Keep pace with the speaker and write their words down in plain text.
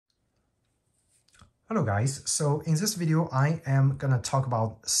Hello guys, so in this video I am gonna talk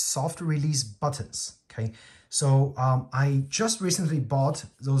about soft release buttons. Okay, so I just recently bought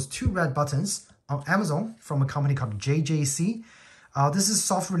those two red buttons on Amazon from a company called JJC. This is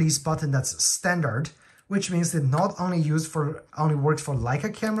soft release button that's standard, which means it not only works for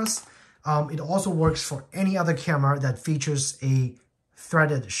Leica cameras, it also works for any other camera that features a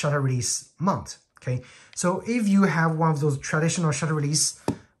threaded shutter release mount. Okay, so if you have one of those traditional shutter release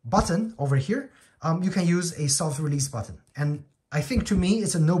button over here, you can use a soft release button. And I think to me,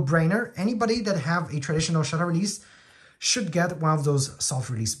 it's a no-brainer. Anybody that have a traditional shutter release should get one of those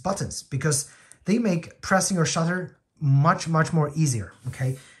soft release buttons because they make pressing your shutter much more easier,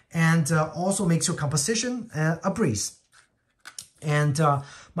 okay? And also makes your composition a breeze. And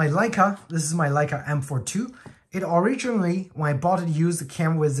my Leica, this is my Leica M4 II. It originally, when I bought it, used the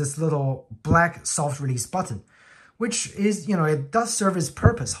camera with this little black soft release button, which is, it does serve its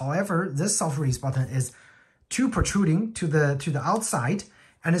purpose. However, this soft release button is too protruding to the outside,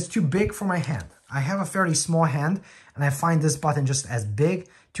 and it's too big for my hand. I have a fairly small hand, and I find this button just as big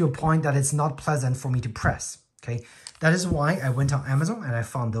to a point that it's not pleasant for me to press, okay? That is why I went on Amazon and I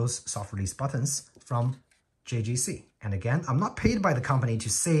found those soft release buttons from JJC. And again, I'm not paid by the company to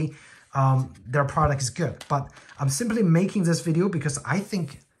say their product is good, but I'm simply making this video because I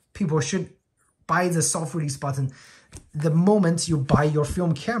think people should buy the soft release button the moment you buy your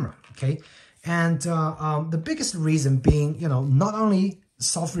film camera, okay? And the biggest reason being, not only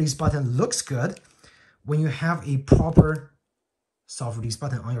soft release button looks good when you have a proper soft release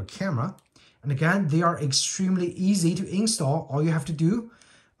button on your camera, and again, they are extremely easy to install. All you have to do,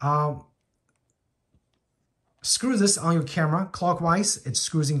 screw this on your camera clockwise, it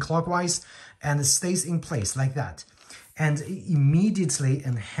screws in clockwise, and it stays in place like that. And it immediately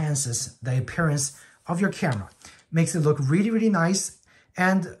enhances the appearance of your camera. Makes it look really nice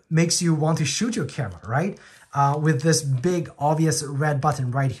and makes you want to shoot your camera, right? With this big, obvious red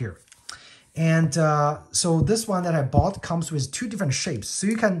button right here. And so this one that I bought comes with two different shapes. So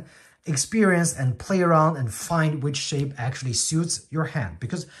you can experience and play around and find which shape actually suits your hand.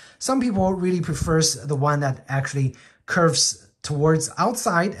 Because some people really prefers the one that actually curves towards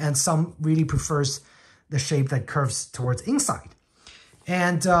outside, and some really prefers the shape that curves towards inside.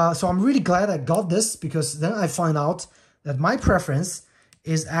 And so I'm really glad I got this, because then I find out that my preference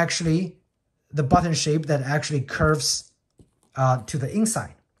is actually the button shape that actually curves to the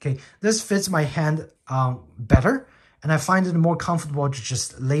inside. Okay, this fits my hand better, and I find it more comfortable to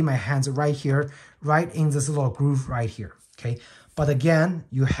just lay my hands right here, right in this little groove right here. Okay, but again,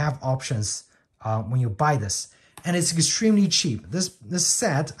 you have options when you buy this, and it's extremely cheap. This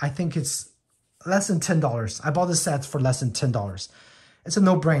set, I think it's less than $10. I bought this set for less than $10. It's a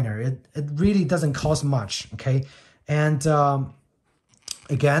no-brainer. It really doesn't cost much, okay? And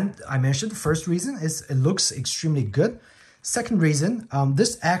again, I mentioned the first reason is it looks extremely good. Second reason,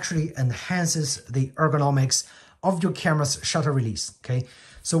 this actually enhances the ergonomics of your camera's shutter release, okay?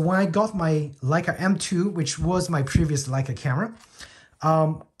 So when I got my Leica M2, which was my previous Leica camera,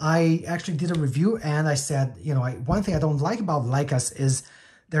 I actually did a review and I said, one thing I don't like about Leicas is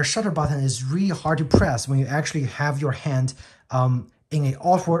their shutter button is really hard to press when you actually have your hand in an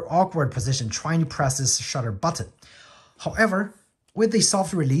awkward position trying to press this shutter button. However, with the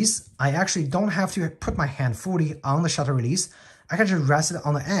soft release, I actually don't have to put my hand fully on the shutter release. I can just rest it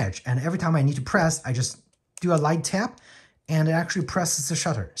on the edge, and every time I need to press, I just do a light tap and it actually presses the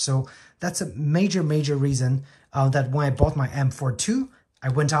shutter. So that's a major reason that when I bought my M4 II, I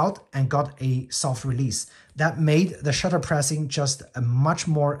went out and got a soft release. That made the shutter pressing just much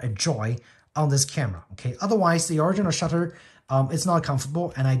more a joy on this camera, okay? Otherwise, the original shutter, it's not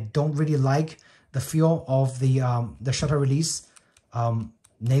comfortable, and I don't really like the feel of the shutter release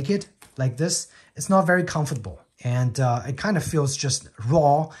naked like this. It's not very comfortable, and it kind of feels just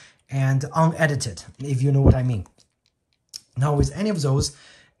raw and unedited, if you know what I mean. Now, with any of those,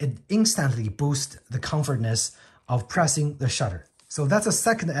 it instantly boosts the comfortness of pressing the shutter. So that's a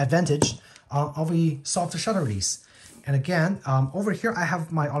second advantage of a soft shutter release. And again, over here, I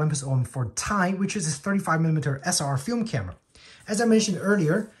have my Olympus OM4 Ti, which is a 35mm SLR film camera. As I mentioned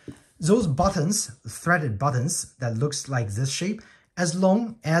earlier, those buttons, threaded buttons that looks like this shape, as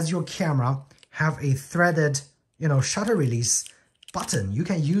long as your camera have a threaded, shutter release button, you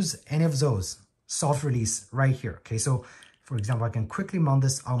can use any of those soft release right here. Okay, so for example, I can quickly mount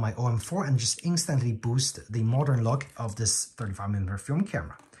this on my OM4 and just instantly boost the modern look of this 35mm film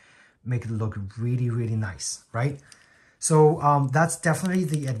camera. Make it look really nice, right? So that's definitely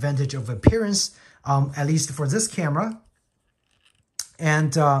the advantage of appearance, at least for this camera.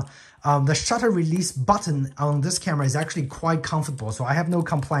 And the shutter release button on this camera is actually quite comfortable, so I have no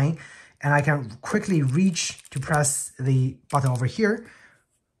complaint. and I can quickly reach to press the button over here.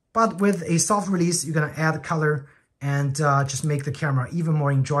 But with a soft release, you're gonna add color and just make the camera even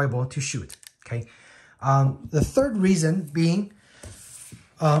more enjoyable to shoot, okay? The third reason being,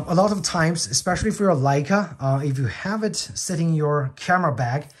 a lot of times, especially for your Leica, if you have it sitting in your camera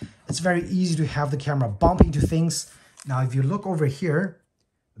bag, it's very easy to have the camera bump into things. Now, if you look over here,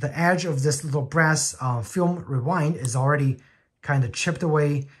 the edge of this little brass film rewind is already kind of chipped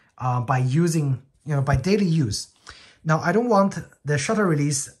away by using, by daily use. Now, I don't want the shutter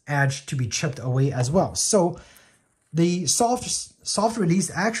release edge to be chipped away as well. So the soft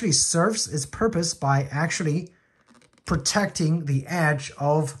release actually serves its purpose by actually protecting the edge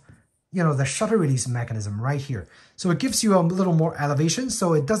of, the shutter release mechanism right here. So it gives you a little more elevation,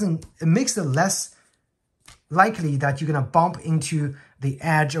 so it makes it less likely that you're gonna bump into the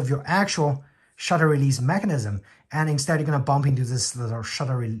edge of your actual shutter release mechanism, and instead you're gonna bump into this little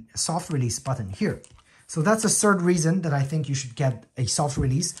soft release button here. So that's the third reason that I think you should get a soft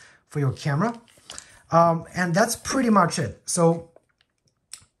release for your camera. And that's pretty much it. So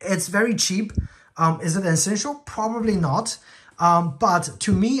it's very cheap. Is it essential? Probably not. But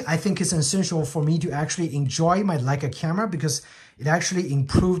to me, I think it's essential for me to actually enjoy my Leica camera because it actually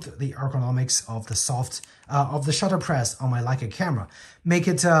improved the ergonomics of the shutter press on my Leica camera. Make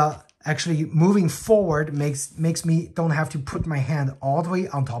it actually moving forward makes me don't have to put my hand all the way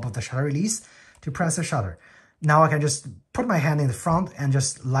on top of the shutter release to press the shutter. Now I can just put my hand in the front and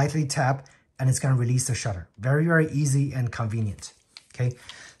just lightly tap and it's gonna release the shutter. Very, very easy and convenient, okay?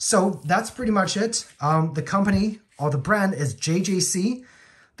 So that's pretty much it. The company or the brand is JJC.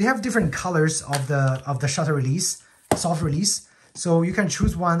 They have different colors of the shutter release, soft release. So you can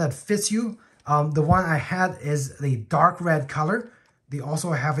choose one that fits you. The one I had is the dark red color. They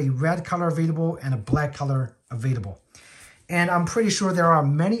also have a red color available and a black color available. And I'm pretty sure there are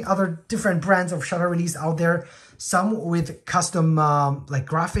many other different brands of shutter release out there, some with custom like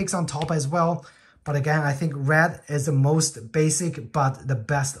graphics on top as well. But again, I think red is the most basic but the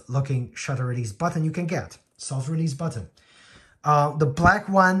best looking shutter release button you can get, soft release button. The black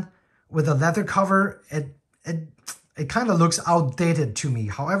one with the leather cover, it kind of looks outdated to me.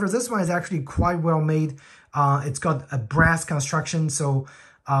 However, this one is actually quite well made. It's got a brass construction, so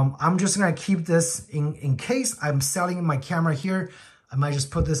I'm just gonna keep this in case I'm selling my camera here. I might just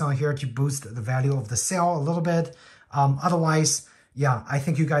put this on here to boost the value of the sale a little bit. Otherwise, yeah, I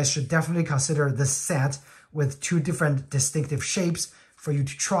think you guys should definitely consider this set with two different distinctive shapes for you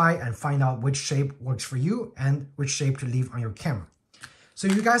to try and find out which shape works for you and which shape to leave on your camera. So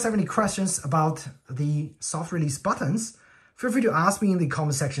if you guys have any questions about the soft release buttons, feel free to ask me in the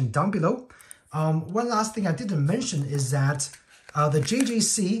comment section down below. One last thing I didn't mention is that the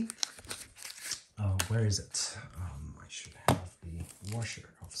JJC, where is it? I should have the washer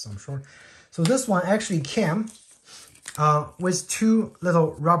of some sort. So this one actually came with two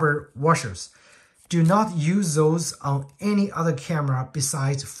little rubber washers. Do not use those on any other camera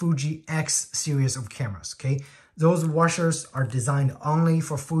besides Fuji X series of cameras, okay? Those washers are designed only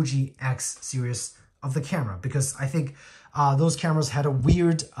for Fuji X series of the camera because I think those cameras had a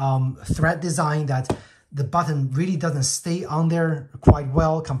weird thread design that the button really doesn't stay on there quite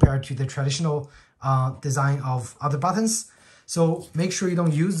well compared to the traditional design of other buttons. So make sure you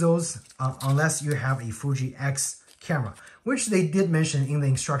don't use those unless you have a Fuji X camera, which they did mention in the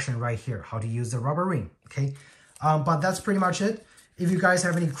instruction right here, how to use the rubber ring, okay? But that's pretty much it. If you guys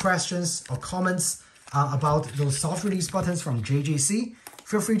have any questions or comments about those soft release buttons from JJC,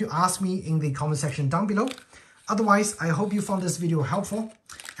 feel free to ask me in the comment section down below. Otherwise, I hope you found this video helpful.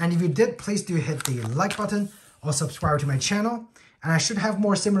 And if you did, please do hit the like button or subscribe to my channel. And I should have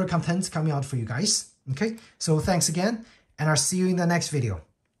more similar contents coming out for you guys, okay? So thanks again, and I'll see you in the next video.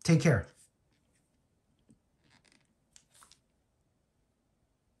 Take care.